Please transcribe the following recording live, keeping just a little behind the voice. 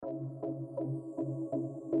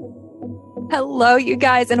Hello, you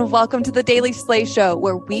guys, and welcome to the Daily Slay Show,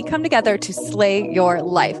 where we come together to slay your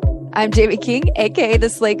life. I'm Jamie King, aka the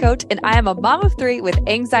Slay Coach, and I am a mom of three with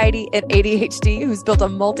anxiety and ADHD who's built a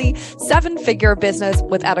multi-7-figure business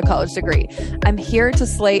without a college degree. I'm here to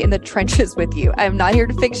slay in the trenches with you. I'm not here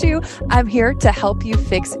to fix you. I'm here to help you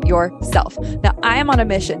fix yourself. Now, I am on a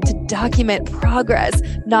mission to document progress,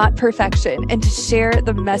 not perfection, and to share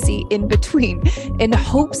the messy in between in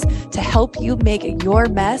hopes to help you make your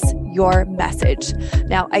mess your message.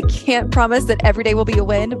 Now, I can't promise that every day will be a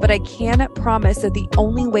win, but I can promise that the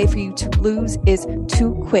only way for you to lose is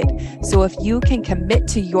to quit. So if you can commit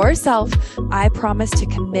to yourself, I promise to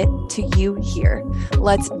commit to you here.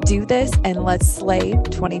 Let's do this and let's slay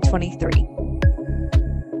 2023.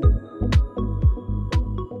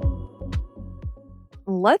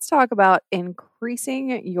 Let's talk about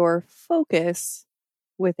increasing your focus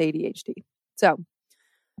with ADHD. So,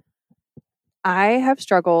 I have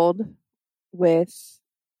struggled with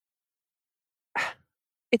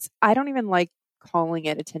I don't even like calling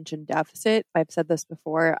it attention deficit. I've said this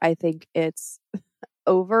before. I think it's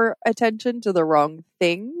over attention to the wrong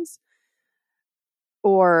things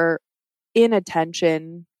or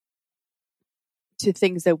inattention to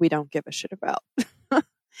things that we don't give a shit about.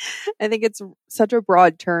 I think it's such a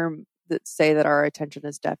broad term that say that our attention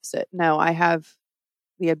is deficit. No, I have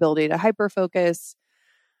the ability to hyper-focus.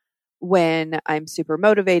 When I'm super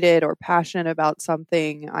motivated or passionate about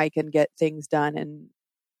something, I can get things done and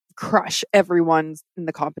crush everyone in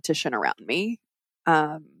the competition around me.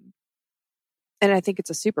 And I think it's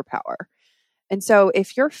a superpower. And so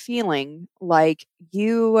if you're feeling like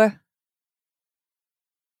you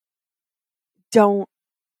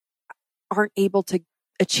aren't able to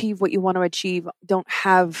achieve what you want to achieve, don't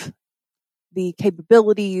have the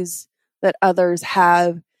capabilities that others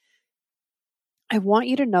have, I want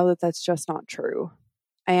you to know that that's just not true.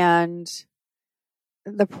 And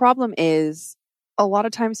the problem is a lot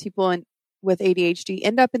of times people with ADHD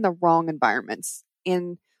end up in the wrong environments.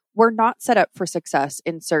 And we're not set up for success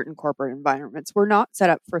in certain corporate environments. We're not set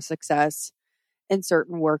up for success in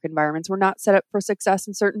certain work environments. We're not set up for success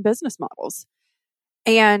in certain business models.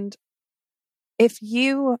 And if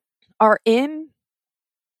you are in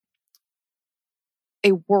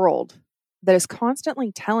a world that is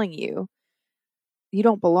constantly telling you you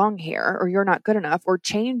don't belong here, or you're not good enough, or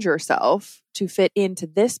change yourself to fit into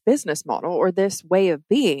this business model or this way of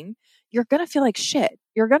being, you're going to feel like shit.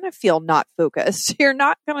 You're going to feel not focused. You're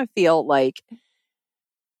not going to feel like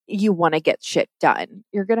you want to get shit done.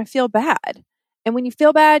 You're going to feel bad. And when you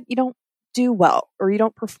feel bad, you don't do well or you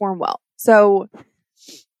don't perform well. So,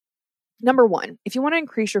 number one, if you want to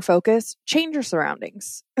increase your focus, change your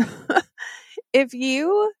surroundings. If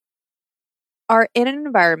you are in an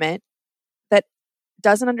environment that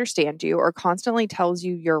doesn't understand you or constantly tells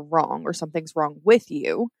you you're wrong or something's wrong with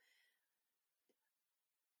you,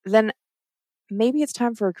 then maybe it's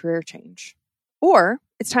time for a career change. Or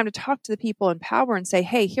it's time to talk to the people in power and say,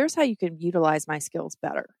 hey, here's how you can utilize my skills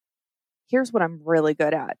better. Here's what I'm really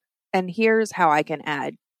good at. And here's how I can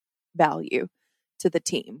add value to the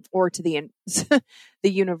team or to the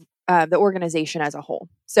organization as a whole.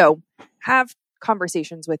 So have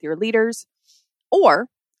conversations with your leaders or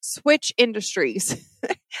switch industries.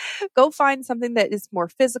 Go find something that is more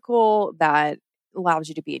physical, that allows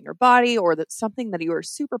you to be in your body, or that's something that you are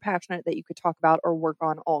super passionate that you could talk about or work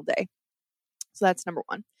on all day. So that's number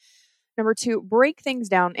one. Number two, break things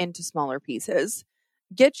down into smaller pieces.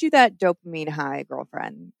 Get you that dopamine high,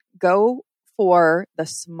 girlfriend. Go for the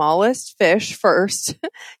smallest fish first.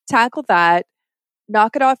 Tackle that.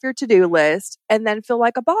 Knock it off your to-do list, and then feel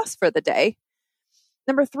like a boss for the day.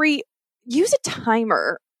 Number three, use a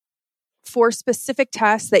timer for specific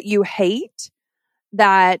tasks that you hate,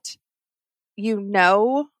 that you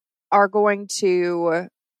know are going to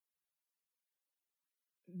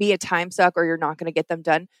be a time suck or you're not going to get them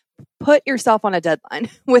done. Put yourself on a deadline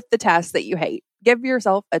with the tasks that you hate. Give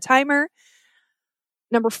yourself a timer.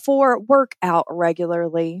 Number four, work out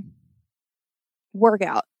regularly. Work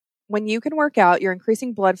out. When you can work out, you're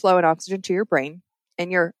increasing blood flow and oxygen to your brain,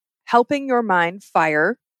 and you're helping your mind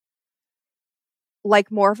fire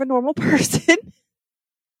like more of a normal person.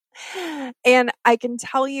 And I can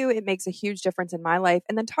tell you it makes a huge difference in my life.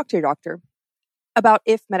 And then talk to your doctor about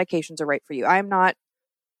if medications are right for you. I'm not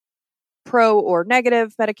pro or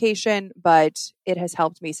negative medication, but it has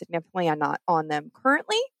helped me significantly. I'm not on them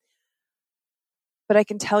currently, but I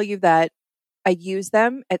can tell you that I use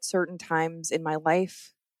them at certain times in my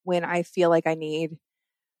life when I feel like I need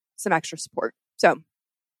some extra support. So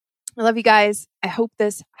I love you guys. I hope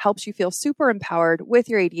this helps you feel super empowered with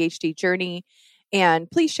your ADHD journey. And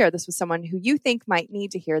please share this with someone who you think might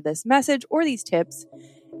need to hear this message or these tips.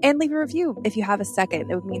 And leave a review if you have a second.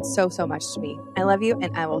 It would mean so, so much to me. I love you,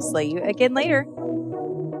 and I will slay you again later.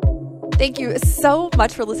 Thank you so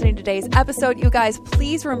much for listening to today's episode. You guys,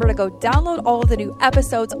 please remember to go download all of the new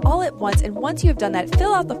episodes all at once. And once you have done that,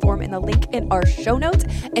 fill out the form in the link in our show notes.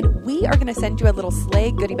 And we are going to send you a little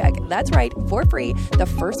Slay goodie bag. That's right, for free. The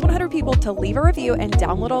first 100 people to leave a review and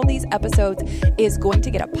download all these episodes is going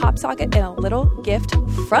to get a pop socket and a little gift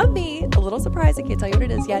from me. A little surprise. I can't tell you what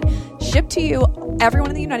it is yet. Shipped to you.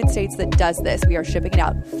 Everyone in the United States that does this, we are shipping it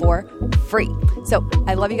out for free. So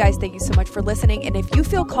I love you guys. Thank you so much for listening. And if you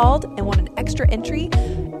feel called and want an extra entry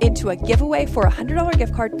into a giveaway for a $100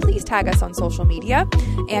 gift card, please tag us on social media.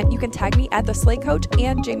 And you can tag me at The Slay Coach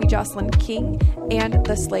and Jamie Jocelyn King and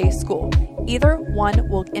The Slay School. Either one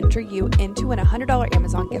will enter you into an $100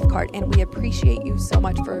 Amazon gift card. And we appreciate you so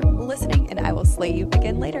much for listening, and I will slay you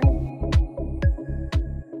again later.